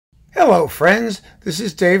Hello, friends. This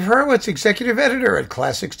is Dave Hurwitz, executive editor at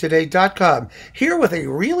ClassicsToday.com, here with a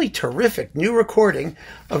really terrific new recording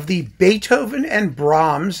of the Beethoven and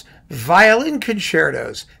Brahms violin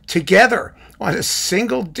concertos together on a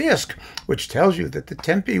single disc, which tells you that the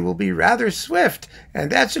tempi will be rather swift,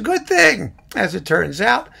 and that's a good thing. As it turns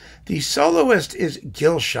out, the soloist is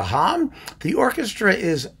Gil Shaham, the orchestra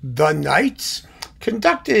is The Knights,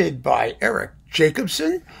 conducted by Eric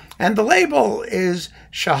Jacobsen, and the label is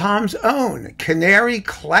Shaham's own, Canary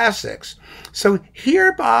Classics. So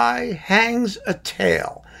hereby hangs a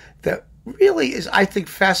tale that really is, I think,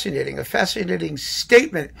 fascinating, a fascinating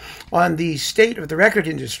statement on the state of the record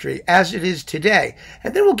industry as it is today.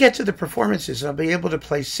 And then we'll get to the performances, and I'll be able to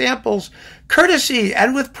play samples courtesy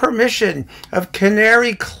and with permission of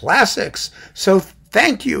Canary Classics. So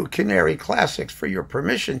thank you, Canary Classics, for your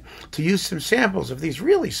permission to use some samples of these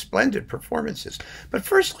really splendid performances. But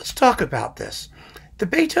first, let's talk about this. The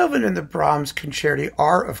Beethoven and the Brahms concerti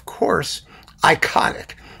are, of course,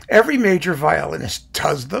 iconic. Every major violinist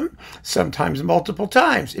does them, sometimes multiple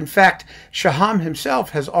times. In fact, Shaham himself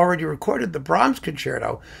has already recorded the Brahms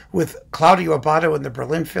concerto with Claudio Abbado and the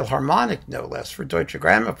Berlin Philharmonic, no less, for Deutsche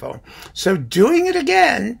Grammophon. So doing it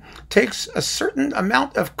again takes a certain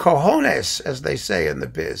amount of cojones, as they say in the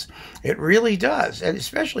biz. It really does, and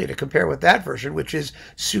especially to compare with that version, which is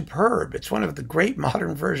superb. It's one of the great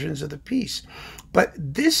modern versions of the piece. But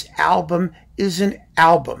this album is an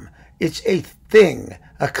album. It's a thing,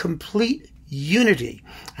 a complete unity.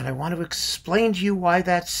 And I want to explain to you why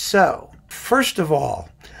that's so. First of all,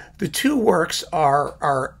 the two works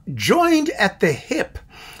are joined at the hip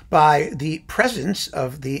by the presence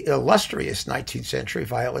of the illustrious 19th century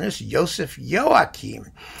violinist Joseph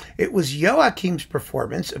Joachim. It was Joachim's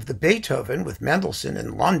performance of the Beethoven with Mendelssohn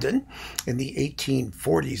in London in the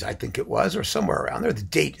 1840s, I think it was, or somewhere around there. The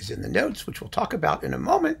date is in the notes, which we'll talk about in a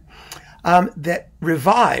moment. That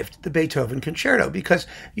revived the Beethoven concerto, because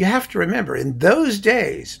you have to remember, in those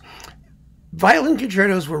days, violin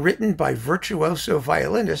concertos were written by virtuoso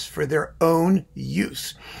violinists for their own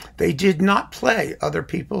use. They did not play other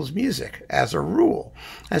people's music as a rule.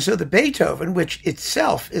 And so the Beethoven, which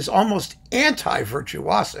itself is almost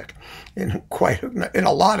anti-virtuosic in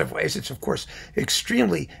a lot of ways, it's of course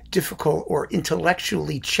extremely difficult or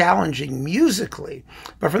intellectually challenging musically,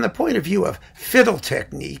 but from the point of view of fiddle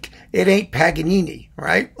technique, it ain't Paganini,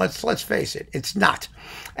 right? Let's face it, it's not.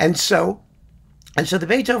 And so the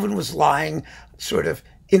Beethoven was lying sort of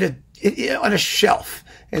on a shelf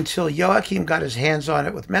until Joachim got his hands on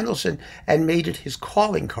it with Mendelssohn and made it his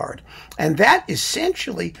calling card. And that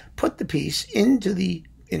essentially put the piece into the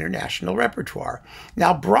international repertoire.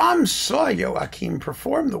 Now, Brahms saw Joachim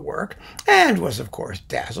perform the work and was, of course,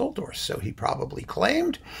 dazzled, or so he probably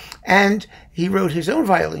claimed, and he wrote his own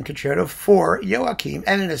violin concerto for Joachim,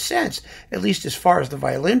 and in a sense, at least as far as the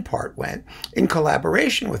violin part went, in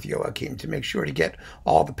collaboration with Joachim to make sure to get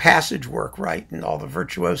all the passage work right and all the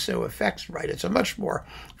virtuoso effects right. It's a much more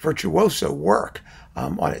virtuoso work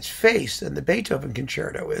on its face than the Beethoven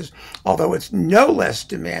concerto is, although it's no less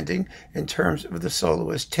demanding in terms of the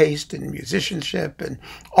soloist taste and musicianship and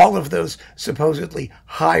all of those supposedly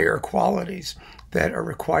higher qualities that are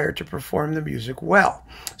required to perform the music well.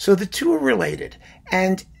 So the two are related,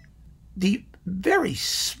 and the very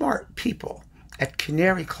smart people at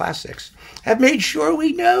Canary Classics have made sure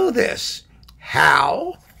we know this.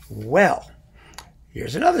 How? Well,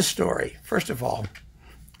 here's another story. First of all,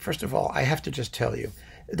 I have to just tell you,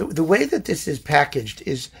 the way that this is packaged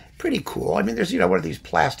is pretty cool. I mean, there's, one of these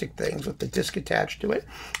plastic things with the disc attached to it.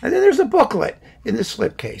 And then there's a booklet in the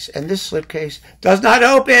slipcase. And this slipcase does not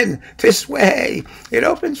open this way. It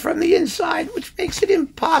opens from the inside, which makes it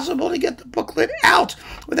impossible to get the booklet out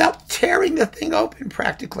without tearing the thing open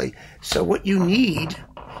practically. So what you need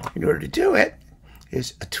in order to do it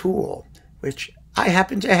is a tool, which I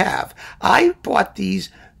happen to have. I bought these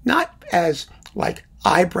not as like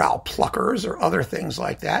eyebrow pluckers or other things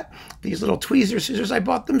like that. These little tweezer scissors, I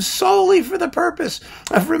bought them solely for the purpose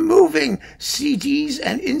of removing CDs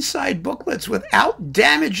and inside booklets without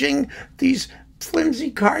damaging these flimsy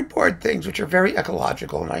cardboard things, which are very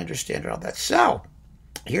ecological, and I understand all that. So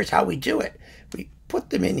here's how we do it. We put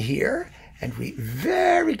them in here, and we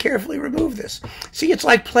very carefully remove this. See, it's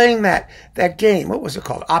like playing that game. What was it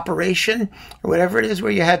called? Operation, or whatever it is,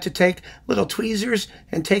 where you had to take little tweezers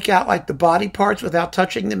and take out like the body parts without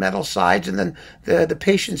touching the metal sides, and then the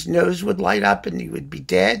patient's nose would light up and he would be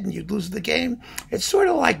dead and you'd lose the game. It's sort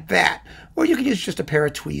of like that. Or you can use just a pair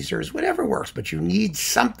of tweezers, whatever works, but you need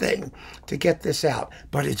something to get this out.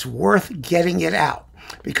 But it's worth getting it out,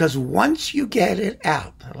 because once you get it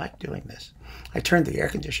out, I like doing this. I turned the air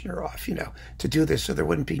conditioner off, to do this so there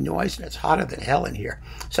wouldn't be noise, and it's hotter than hell in here.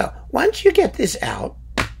 So once you get this out,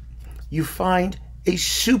 you find a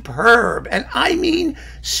superb, and I mean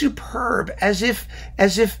superb, as if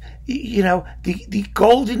the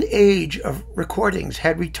golden age of recordings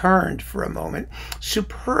had returned for a moment.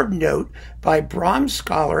 Superb note by Brahms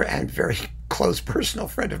scholar and very close personal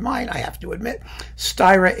friend of mine, I have to admit,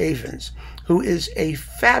 Styra Avins, who is a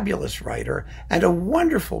fabulous writer and a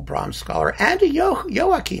wonderful Brahms scholar and a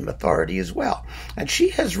Joachim authority as well. And she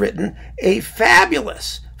has written a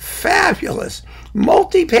fabulous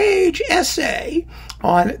multi-page essay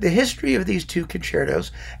on the history of these two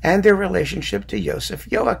concertos and their relationship to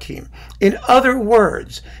Joseph Joachim. In other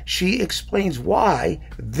words, she explains why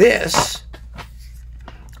this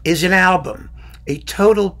is an album, a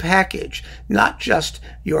total package, not just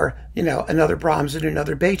your, another Brahms and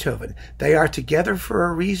another Beethoven. They are together for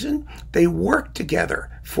a reason. They work together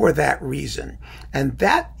for that reason. And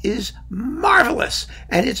that is marvelous.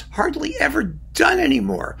 And it's hardly ever done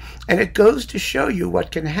anymore. And it goes to show you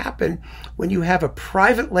what can happen when you have a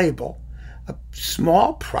private label, a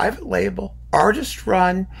small private label, artist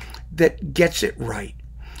run, that gets it right.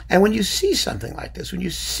 And when you see something like this, when you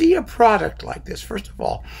see a product like this, first of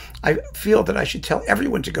all, I feel that I should tell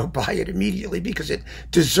everyone to go buy it immediately because it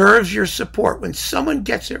deserves your support. When someone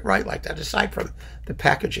gets it right like that, aside from the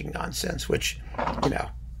packaging nonsense, which,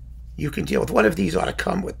 you can deal with. One of these ought to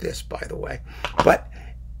come with this, by the way. But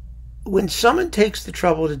when someone takes the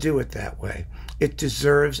trouble to do it that way, it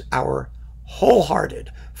deserves our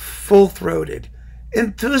wholehearted, full-throated,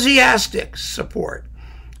 enthusiastic support.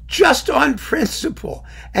 Just on principle.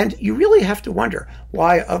 And you really have to wonder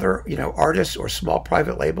why other, artists or small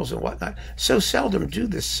private labels and whatnot so seldom do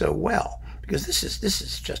this so well. Because this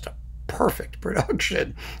is just a perfect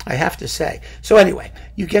production, I have to say. So anyway,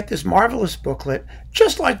 you get this marvelous booklet,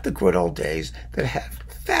 just like the good old days, that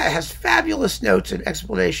has fabulous notes and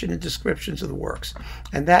explanation and descriptions of the works.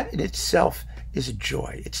 And that in itself is a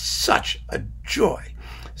joy. It's such a joy.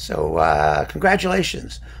 So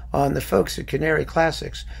congratulations on the folks at Canary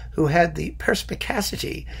Classics who had the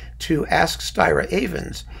perspicacity to ask Styra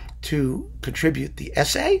Avins to contribute the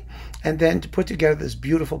essay and then to put together this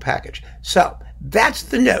beautiful package. So that's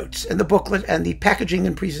the notes and the booklet and the packaging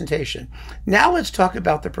and presentation. Now let's talk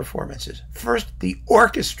about the performances. First, the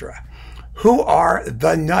orchestra. Who are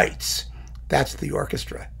the Knights? That's the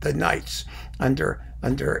orchestra, the Knights,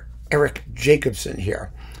 under Eric Jacobsen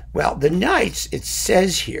here. Well, the Knights, it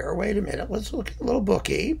says here, wait a minute, let's look at the little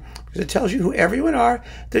bookie, because it tells you who everyone are.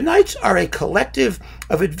 The Knights are a collective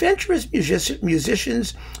of adventurous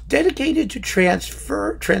musicians dedicated to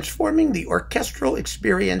transforming the orchestral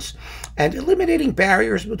experience and eliminating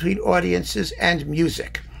barriers between audiences and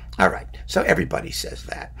music. All right, so everybody says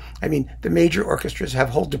that. I mean, the major orchestras have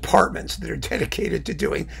whole departments that are dedicated to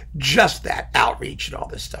doing just that, outreach and all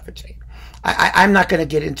this stuff. I'm not going to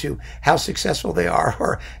get into how successful they are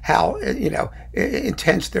or how,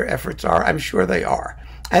 intense their efforts are. I'm sure they are.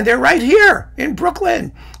 And they're right here in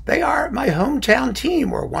Brooklyn. They are my hometown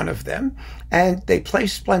team, or one of them, and they play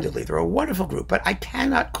splendidly. They're a wonderful group, but I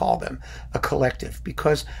cannot call them a collective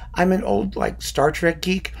because I'm an old, Star Trek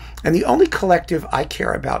geek, and the only collective I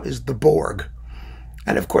care about is the Borg.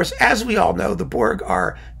 And of course, as we all know, the Borg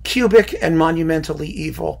are cubic and monumentally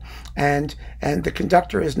evil, and the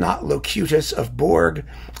conductor is not Locutus of Borg,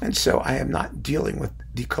 and so I am not dealing with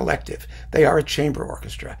the collective. They are a chamber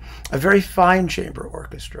orchestra, a very fine chamber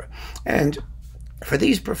orchestra. And for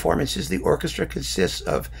these performances, the orchestra consists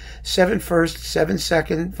of 7 first, 7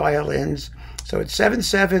 second violins. So it's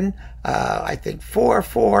 7/7, I think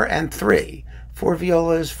 4/4, and 3. 4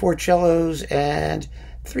 violas, 4 cellos, and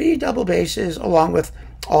 3 double basses, along with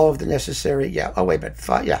all of the necessary,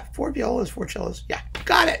 4 violas, 4 cellos,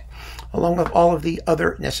 got it, along with all of the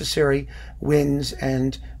other necessary winds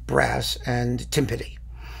and brass and timpani.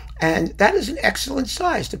 And that is an excellent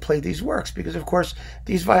size to play these works because, of course,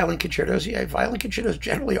 these violin concertos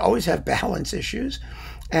generally always have balance issues,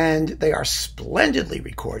 and they are splendidly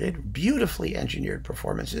recorded, beautifully engineered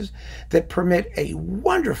performances that permit a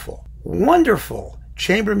wonderful, wonderful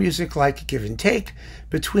chamber music-like give and take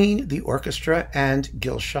between the orchestra and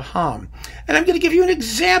Gil Shaham. And I'm going to give you an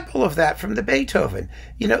example of that from the Beethoven.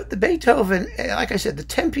 The Beethoven, like I said, the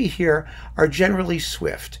tempi here are generally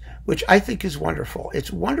swift, which I think is wonderful.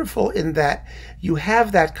 It's wonderful in that you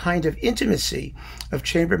have that kind of intimacy of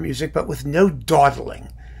chamber music, but with no dawdling,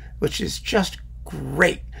 which is just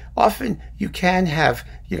great. often you can have,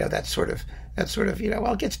 that sort of,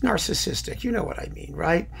 well, it gets narcissistic. You know what I mean,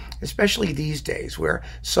 right? Especially these days where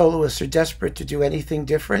soloists are desperate to do anything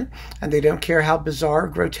different and they don't care how bizarre,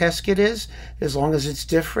 grotesque it is, as long as it's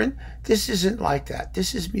different. This isn't like that.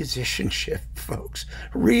 This is musicianship, folks.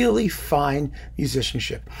 Really fine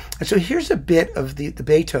musicianship. And so here's a bit of the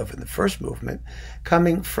Beethoven, the first movement,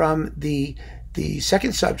 coming from the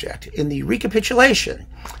second subject in the recapitulation.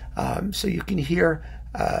 So you can hear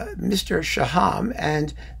Mr. Shaham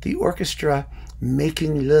and the orchestra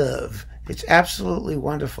making love. It's absolutely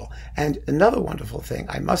wonderful. And another wonderful thing,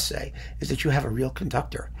 I must say, is that you have a real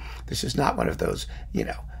conductor. This is not one of those,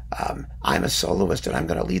 I'm a soloist and I'm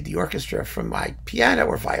going to lead the orchestra from my piano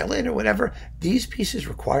or violin or whatever. These pieces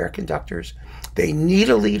require conductors. They need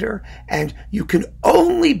a leader, and you can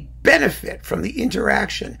only benefit from the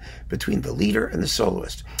interaction between the leader and the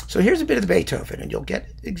soloist. So here's a bit of the Beethoven, and you'll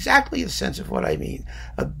get exactly a sense of what I mean.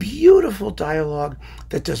 A beautiful dialogue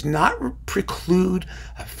that does not preclude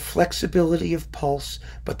a flexibility of pulse,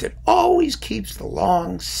 but that always keeps the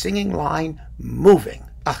long singing line moving.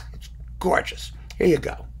 Ah, it's gorgeous. Here you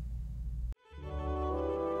go.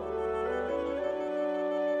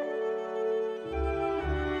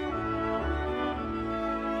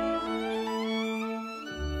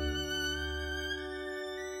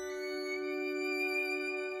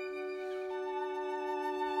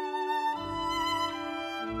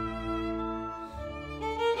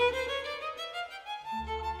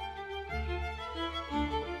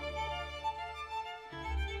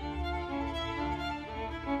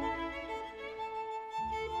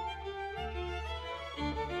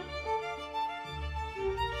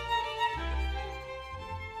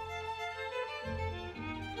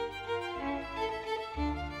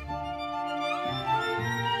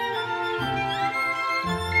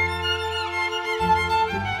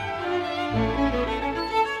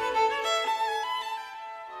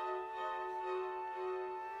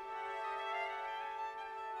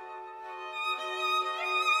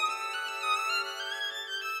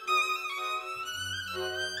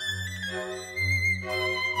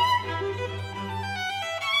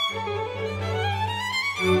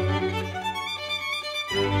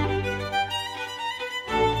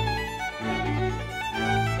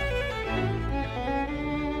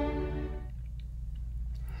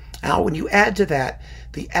 Now, when you add to that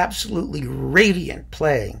the absolutely radiant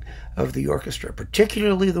playing of the orchestra,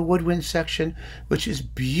 particularly the woodwind section, which is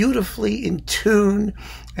beautifully in tune,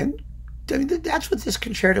 and I mean, that's what this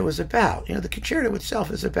concerto is about. The concerto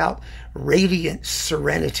itself is about radiant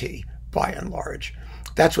serenity, by and large.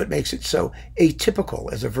 That's what makes it so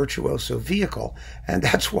atypical as a virtuoso vehicle, and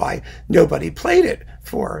that's why nobody played it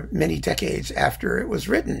for many decades after it was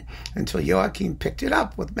written, until Joachim picked it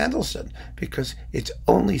up with Mendelssohn, because it's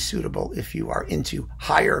only suitable if you are into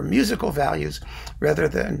higher musical values rather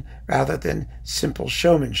than simple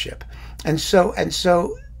showmanship. And so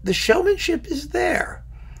the showmanship is there.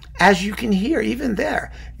 As you can hear, even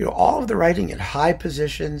there, all of the writing in high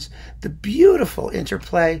positions, the beautiful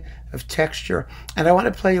interplay of texture. And I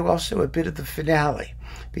want to play you also a bit of the finale,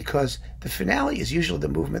 because the finale is usually the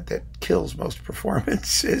movement that kills most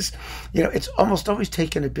performances. It's almost always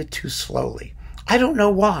taken a bit too slowly. I don't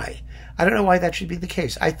know why. I don't know why that should be the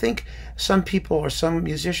case. I think some people or some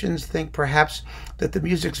musicians think perhaps that the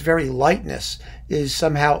music's very lightness is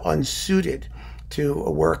somehow unsuited to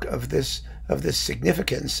a work of this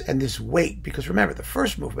significance and this weight, because remember, the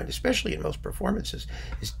first movement, especially in most performances,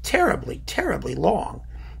 is terribly, terribly long.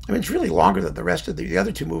 I mean, it's really longer than the rest of the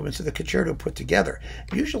other two movements of the concerto put together.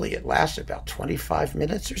 Usually it lasts about 25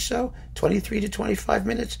 minutes or so, 23 to 25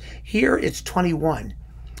 minutes. Here it's 21,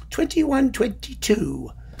 22,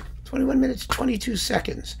 21 minutes, 22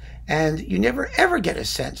 seconds. And you never ever get a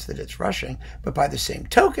sense that it's rushing, but by the same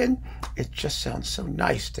token, it just sounds so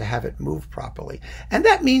nice to have it move properly. And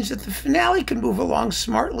that means that the finale can move along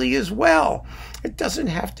smartly as well. It doesn't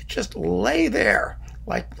have to just lay there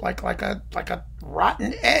like a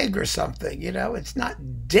rotten egg or something. It's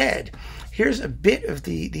not dead. Here's a bit of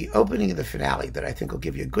the opening of the finale that I think will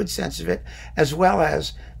give you a good sense of it, as well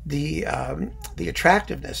as the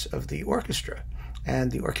attractiveness of the orchestra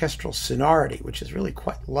and the orchestral sonority, which is really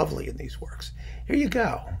quite lovely in these works. Here you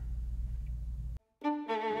go.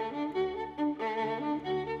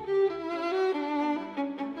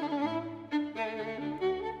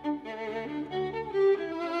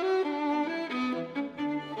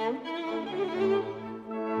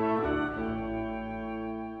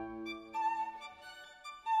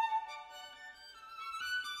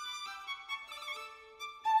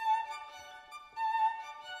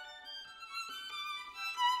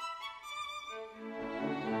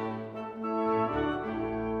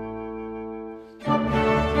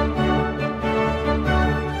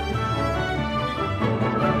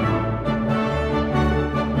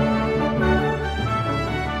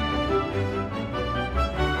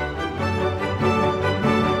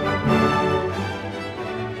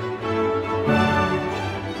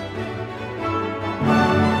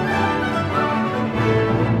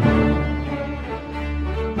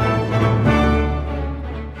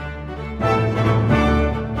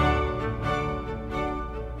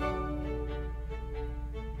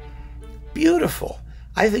 beautiful.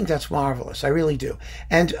 I think that's marvelous. I really do.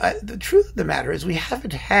 And the truth of the matter is we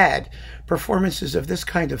haven't had performances of this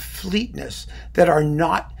kind of fleetness that are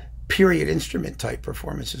not period instrument type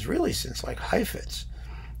performances really since like Heifetz.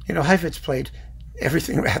 You know, Heifetz played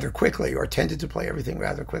everything rather quickly, or tended to play everything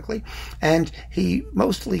rather quickly, and he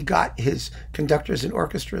mostly got his conductors and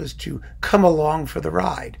orchestras to come along for the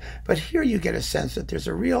ride. But here you get a sense that there's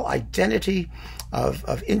a real identity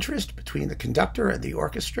of interest between the conductor and the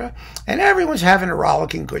orchestra, and everyone's having a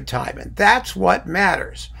rollicking good time, and that's what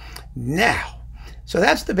matters. Now, so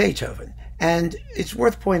that's the Beethoven, and it's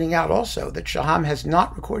worth pointing out also that Shaham has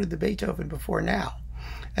not recorded the Beethoven before now.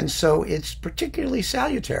 And so it's particularly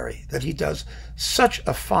salutary that he does such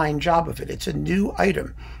a fine job of it. It's a new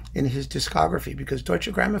item in his discography because Deutsche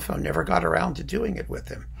Grammophon never got around to doing it with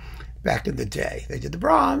him back in the day. They did the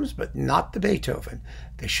Brahms, but not the Beethoven.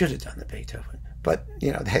 They should have done the Beethoven. But,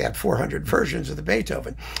 you know, they had 400 versions of the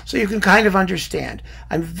Beethoven. So you can kind of understand.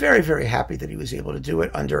 I'm very, very happy that he was able to do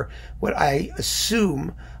it under what I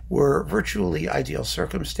assume were virtually ideal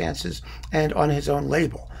circumstances and on his own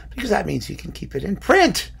label, because that means he can keep it in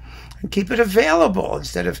print and keep it available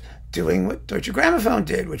instead of doing what Deutsche Grammophon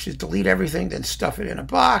did, which is delete everything, then stuff it in a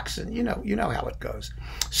box, and you know how it goes.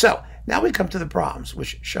 So now we come to the Brahms,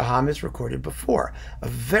 which Shaham has recorded before. A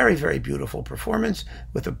very, very beautiful performance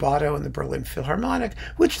with the Botto and the Berlin Philharmonic,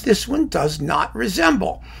 which this one does not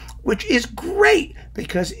resemble, which is great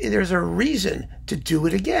because there's a reason to do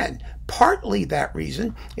it again. Partly that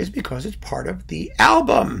reason is because it's part of the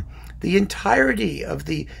album, the entirety of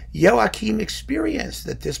the Joachim experience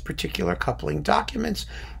that this particular coupling documents,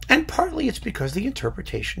 and partly it's because the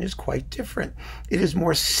interpretation is quite different. It is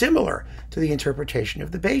more similar to the interpretation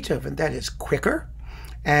of the Beethoven, that is quicker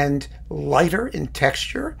and lighter in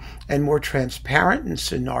texture and more transparent in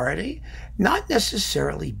sonority, not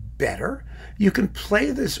necessarily better. You can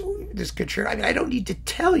play this concerto. I mean, I don't need to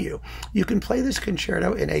tell you. You can play this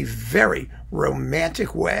concerto in a very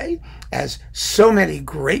romantic way, as so many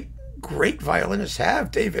great violinists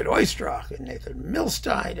have. David Oistrakh and Nathan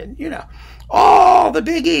Milstein and, you know, all the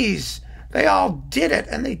biggies. They all did it,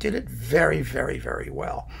 and they did it very, very, very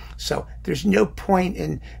well. So there's no point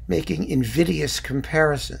in making invidious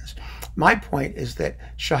comparisons. My point is that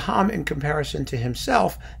Shaham, in comparison to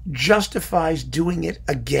himself, justifies doing it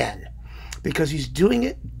again because he's doing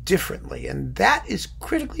it differently, and that is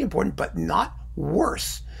critically important, but not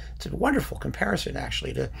worse. It's a wonderful comparison,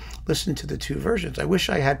 actually, to listen to the two versions. I wish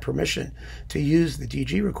I had permission to use the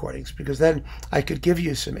DG recordings, because then I could give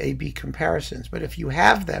you some A-B comparisons. But if you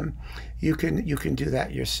have them, you can do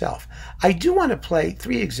that yourself. I do want to play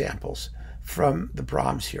 3 examples from the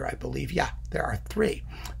Brahms here, I believe. Yeah, there are 3.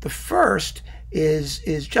 The first is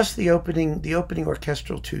just the opening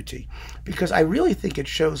orchestral tutti, because I really think it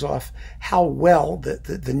shows off how well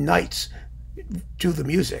the knights do the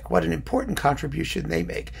music, what an important contribution they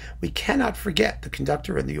make. We cannot forget the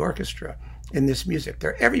conductor and the orchestra in this music.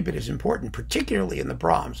 They're every bit as important, particularly in the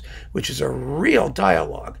Brahms, which is a real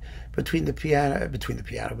dialogue between the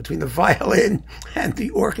violin and the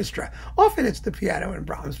orchestra. Often it's the piano in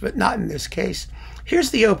Brahms, but not in this case.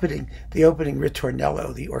 Here's the opening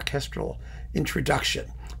ritornello, the orchestral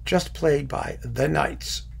introduction, just played by the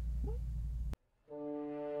Knights.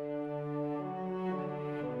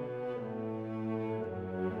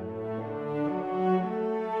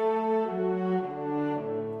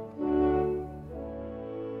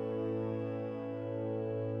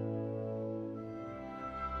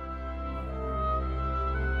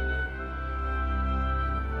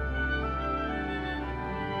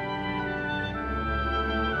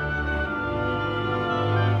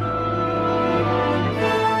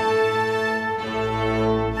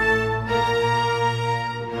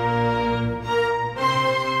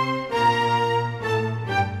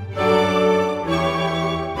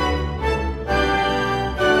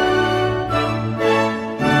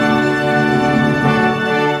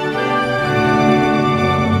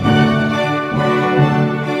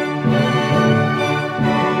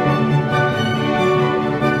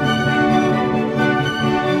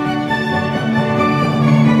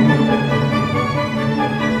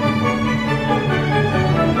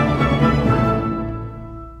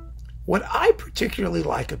 What I particularly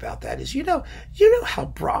like about that is, you know how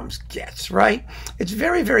Brahms gets, right? It's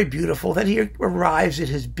very, very beautiful that he arrives at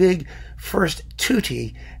his big first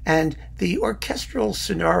tutti, and the orchestral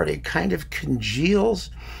sonority kind of congeals,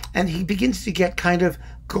 and he begins to get kind of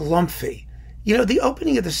glumpy. You know, the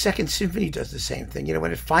opening of the Second Symphony does the same thing. You know,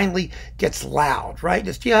 when it finally gets loud, right?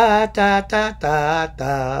 It's da da da da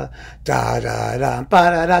da da da da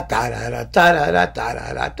da da da da da da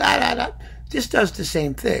da da da da. This does the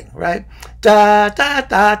same thing, right? Da da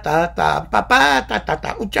da da da ba ba da da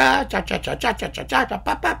da cha cha cha cha cha cha cha cha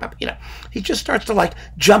ba ba ba. You know, he just starts to like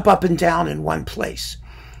jump up and down in one place.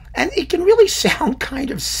 And it can really sound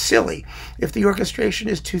kind of silly if the orchestration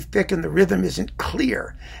is too thick and the rhythm isn't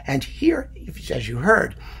clear. And here, as you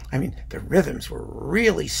heard, I mean, the rhythms were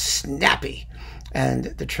really snappy, and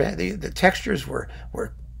the textures were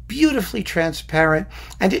beautifully transparent,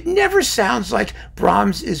 and it never sounds like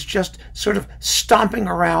Brahms is just sort of stomping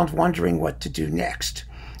around wondering what to do next,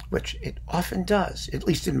 which it often does, at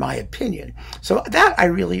least in my opinion. So that I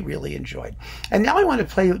really, really enjoyed. And now I want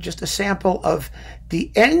to play you just a sample of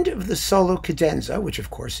the end of the solo cadenza, which of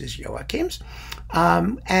course is Joachim's,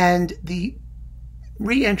 and the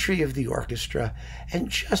re-entry of the orchestra, and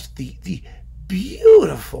just the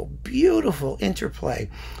beautiful, beautiful interplay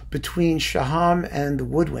between Shaham and the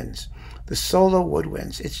woodwinds, the solo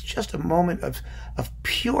woodwinds. It's just a moment of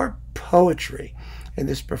pure poetry in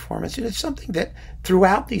this performance. And it's something that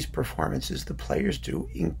throughout these performances, the players do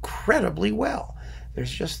incredibly well. There's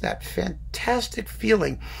just that fantastic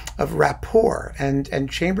feeling of rapport and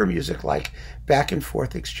chamber music like back and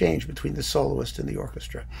forth exchange between the soloist and the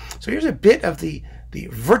orchestra. So here's a bit of the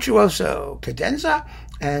virtuoso cadenza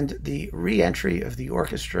and the re-entry of the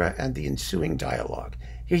orchestra and the ensuing dialogue.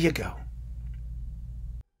 Here you go.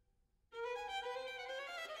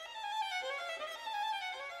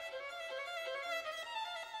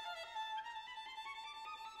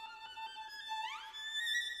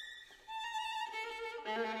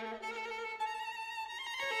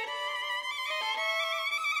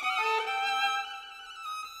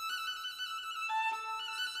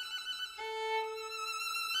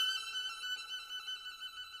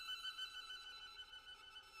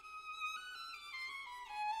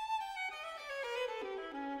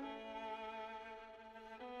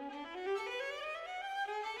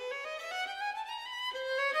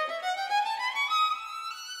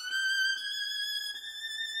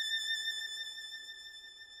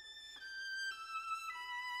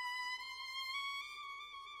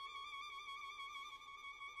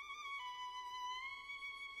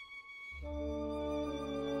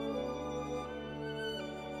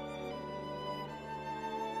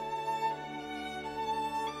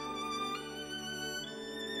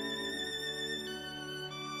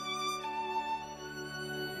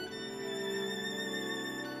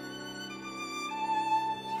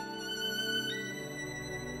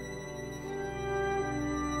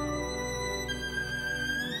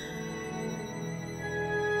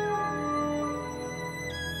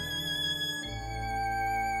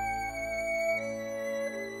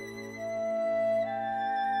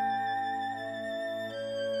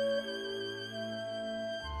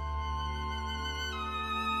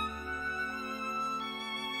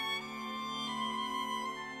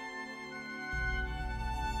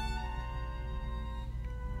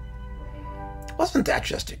 Wasn't that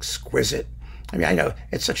just exquisite? I mean, I know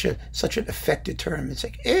it's such an affected term. It's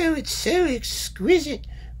like, oh, it's so exquisite.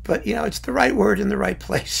 But, you know, it's the right word in the right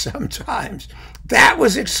place sometimes. That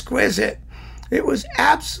was exquisite. It was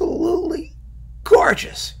absolutely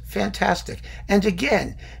gorgeous. Fantastic. And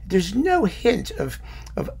again, there's no hint of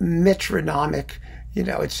metronomic, you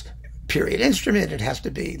know, it's period instrument. It has to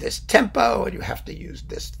be this tempo, and you have to use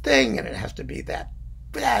this thing, and it has to be that.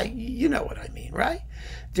 You know what I mean, right?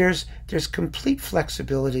 There's complete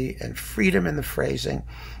flexibility and freedom in the phrasing,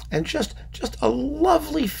 and just a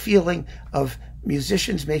lovely feeling of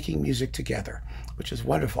musicians making music together, which is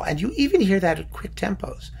wonderful. And you even hear that at quick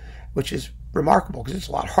tempos, which is remarkable because it's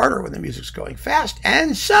a lot harder when the music's going fast.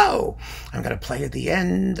 And so I'm going to play at the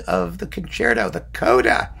end of the concerto, the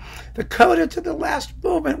coda to the last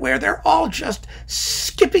movement, where they're all just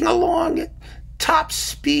skipping along at top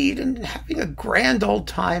speed and having a grand old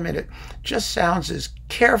time, and it just sounds as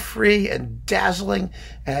carefree and dazzling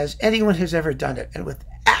as anyone has ever done it, and with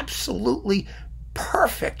absolutely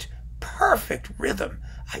perfect rhythm.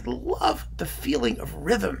 I love the feeling of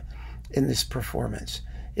rhythm in this performance.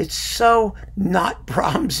 It's so not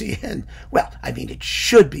Brahmsian. Well, I mean, it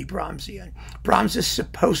should be Brahmsian. Brahms is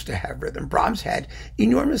supposed to have rhythm. Brahms had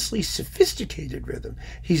enormously sophisticated rhythm.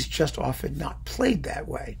 He's just often not played that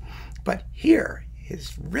way. But here,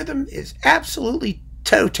 his rhythm is absolutely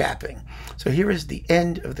toe-tapping. So here is the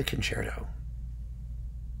end of the concerto.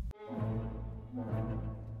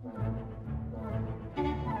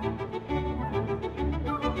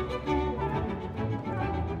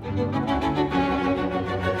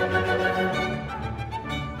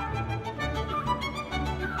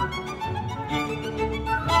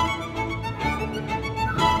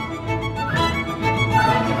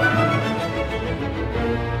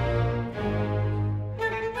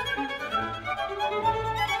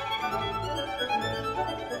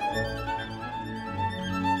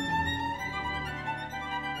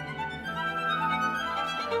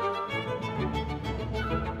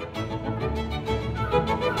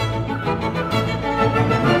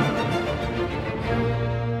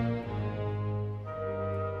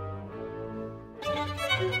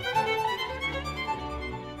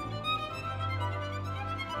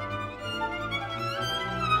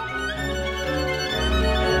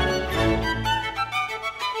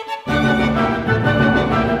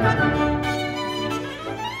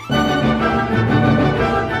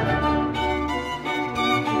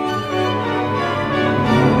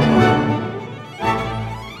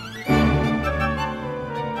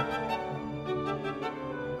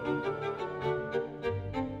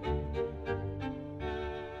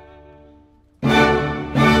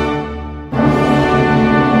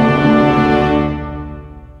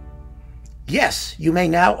 Yes, you may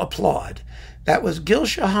now applaud. That was Gil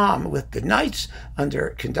Shaham with the Knights under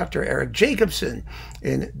conductor Eric Jacobsen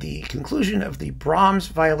in the conclusion of the Brahms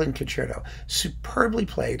Violin Concerto. Superbly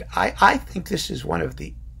played. I think this is one of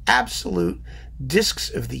the absolute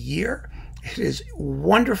discs of the year. It is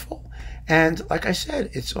wonderful. And like I said,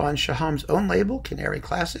 it's on Shaham's own label, Canary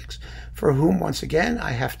Classics, for whom, once again,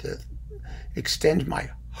 I have to extend my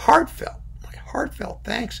heartfelt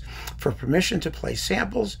thanks for permission to play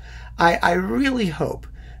samples. I really hope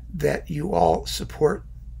that you all support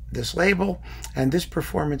this label and this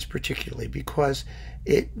performance particularly, because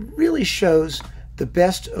it really shows the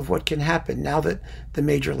best of what can happen now that the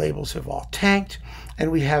major labels have all tanked and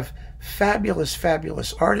we have fabulous,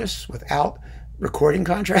 fabulous artists without recording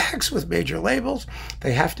contracts with major labels.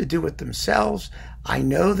 They have to do it themselves. I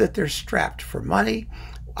know that they're strapped for money.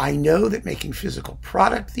 I know that making physical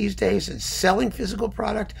product these days and selling physical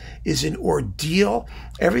product is an ordeal.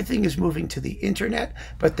 Everything is moving to the internet,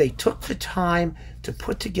 but they took the time to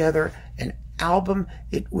put together an album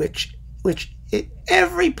which at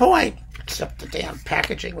every point, except the damn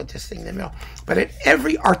packaging with this thing in the middle, but at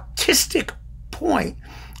every artistic point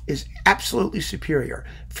is absolutely superior.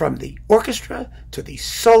 From the orchestra to the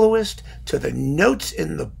soloist to the notes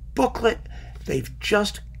in the booklet, they've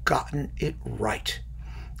just gotten it right.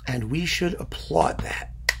 And we should applaud that.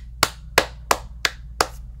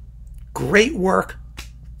 Great work,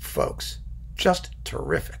 folks. Just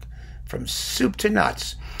terrific. From soup to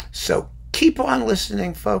nuts. So keep on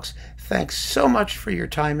listening, folks. Thanks so much for your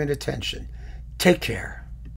time and attention. Take care.